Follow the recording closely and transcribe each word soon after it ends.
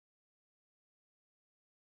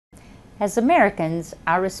As Americans,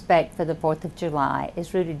 our respect for the 4th of July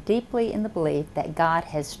is rooted deeply in the belief that God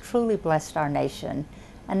has truly blessed our nation,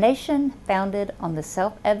 a nation founded on the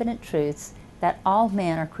self-evident truths that all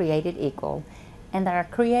men are created equal and that our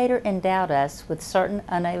Creator endowed us with certain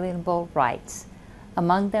unalienable rights,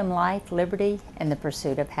 among them life, liberty, and the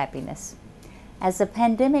pursuit of happiness. As the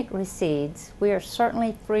pandemic recedes, we are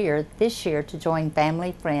certainly freer this year to join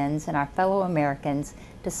family, friends, and our fellow Americans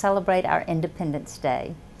to celebrate our Independence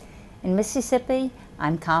Day. In Mississippi,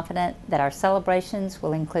 I'm confident that our celebrations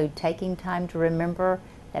will include taking time to remember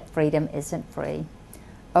that freedom isn't free.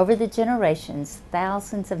 Over the generations,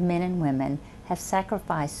 thousands of men and women have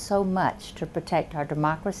sacrificed so much to protect our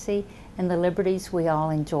democracy and the liberties we all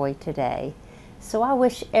enjoy today. So I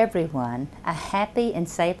wish everyone a happy and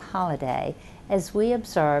safe holiday as we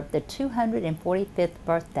observe the 245th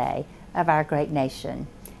birthday of our great nation.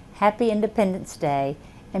 Happy Independence Day,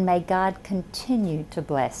 and may God continue to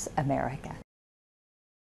bless America.